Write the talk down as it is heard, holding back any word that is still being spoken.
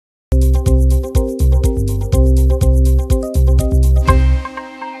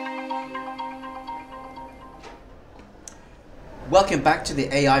Welcome back to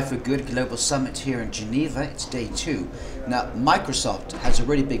the AI for Good Global Summit here in Geneva. It's day 2. Now, Microsoft has a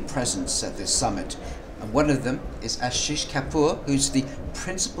really big presence at this summit. And one of them is Ashish Kapoor, who's the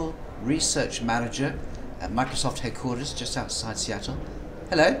Principal Research Manager at Microsoft headquarters just outside Seattle.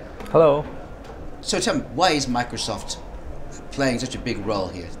 Hello. Hello. So tell me, why is Microsoft playing such a big role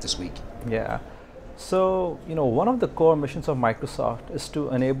here this week? Yeah. So, one of the core missions of Microsoft is to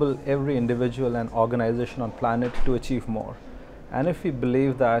enable every individual and organization on planet to achieve more. And if we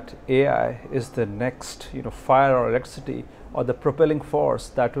believe that AI is the next, fire or electricity or the propelling force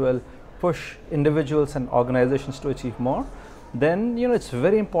that will push individuals and organizations to achieve more, then, it's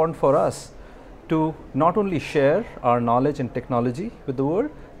very important for us to not only share our knowledge and technology with the world,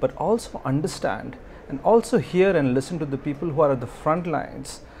 but also understand and also hear and listen to the people who are at the front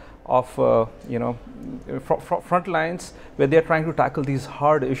lines of front lines where they are trying to tackle these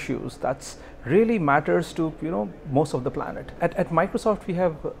hard issues that's really matters to most of the planet. At Microsoft, we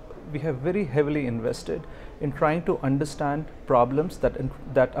have very heavily invested in trying to understand problems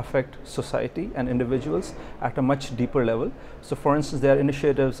that affect society and individuals at a much deeper level. So for instance, there are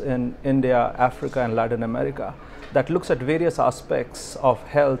initiatives in India, Africa and Latin America that looks at various aspects of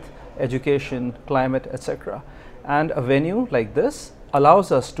health, education, climate, etc. And a venue like this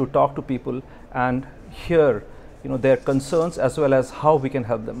allows us to talk to people and hear their concerns as well as how we can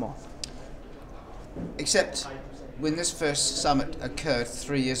help them more. Except when this first summit occurred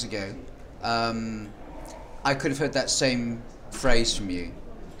 3 years ago, I could have heard that same phrase from you.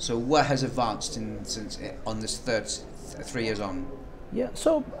 So what has advanced since on this 3 years on? Yeah,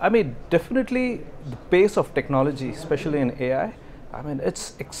 so definitely the pace of technology, especially in AI,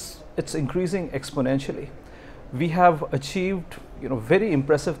 it's increasing exponentially. We have achieved very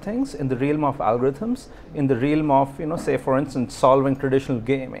impressive things in the realm of algorithms, in the realm of say for instance solving traditional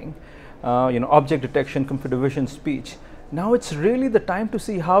gaming, object detection, computer vision, speech. Now it's really the time to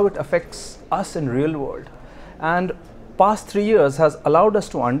see how it affects us in real world. And past 3 years has allowed us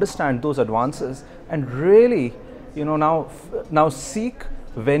to understand those advances and really now seek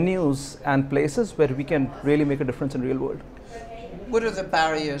venues and places where we can really make a difference in real world. What are the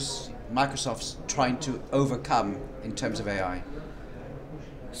barriers Microsoft's trying to overcome in terms of AI?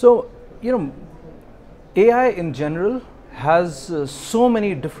 So, AI in general has so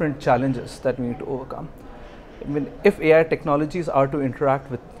many different challenges that we need to overcome. If AI technologies are to interact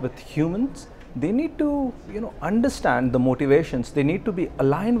with humans, they need to understand the motivations. They need to be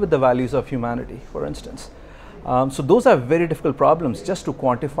aligned with the values of humanity, for instance. So those are very difficult problems just to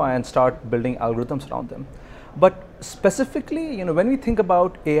quantify and start building algorithms around them. But specifically, when we think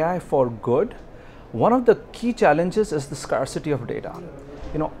about AI for good, one of the key challenges is the scarcity of data.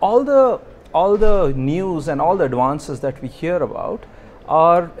 All the news and all the advances that we hear about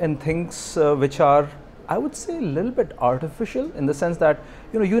are in things which are, I would say, a little bit artificial, in the sense that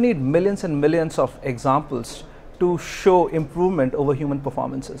you need millions and millions of examples to show improvement over human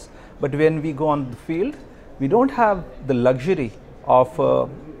performances. But when we go on the field, we don't have the luxury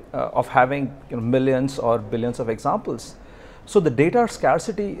of having millions or billions of examples. So the data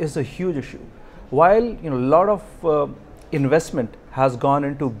scarcity is a huge issue. While a lot of investment has gone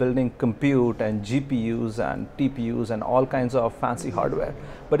into building compute and GPUs and TPUs and all kinds of fancy hardware,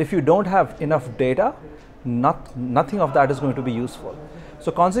 but if you don't have enough data, nothing of that is going to be useful. So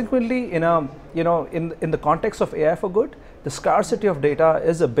consequently, in the context of AI for good, the scarcity of data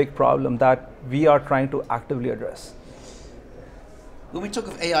is a big problem that we are trying to actively address. When we talk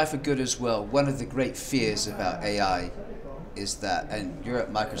of AI for good as well, one of the great fears about AI is that, and you're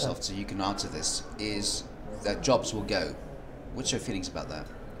at Microsoft so you can answer this, is that jobs will go. What's your feelings about that?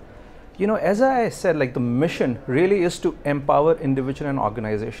 As I said, the mission really is to empower individual and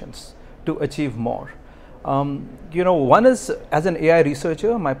organizations to achieve more. One is, as an AI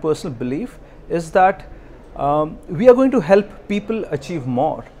researcher, my personal belief is that we are going to help people achieve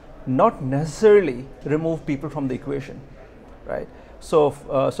more, not necessarily remove people from the equation, right? So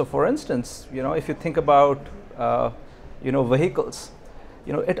for instance, if you think about vehicles,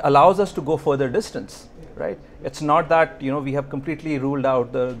 it allows us to go further distance, right? It's not that we have completely ruled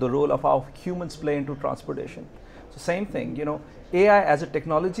out the role of how humans play into transportation. So same thing, AI as a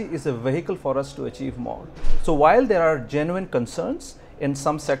technology is a vehicle for us to achieve more. So while there are genuine concerns in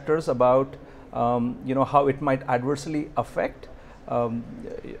some sectors about how it might adversely affect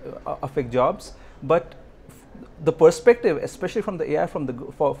jobs, but the perspective, especially from the AI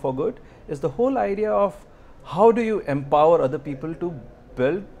for good, is the whole idea of how do you empower other people to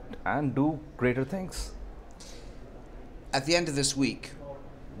build and do greater things. At the end of this week,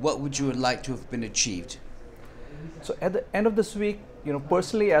 what would you like to have been achieved? So at the end of this week,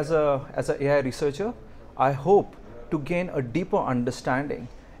 personally as a AI researcher, I hope to gain a deeper understanding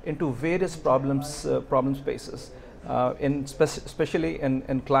into various problem spaces, especially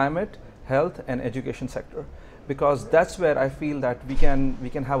in climate, health, and education sector, because that's where I feel that we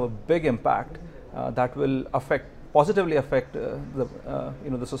can have a big impact that will positively affect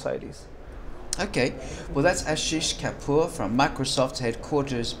the societies. Okay, well that's Ashish Kapoor from Microsoft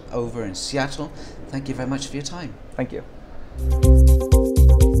headquarters over in Seattle. Thank you very much for your time. Thank you.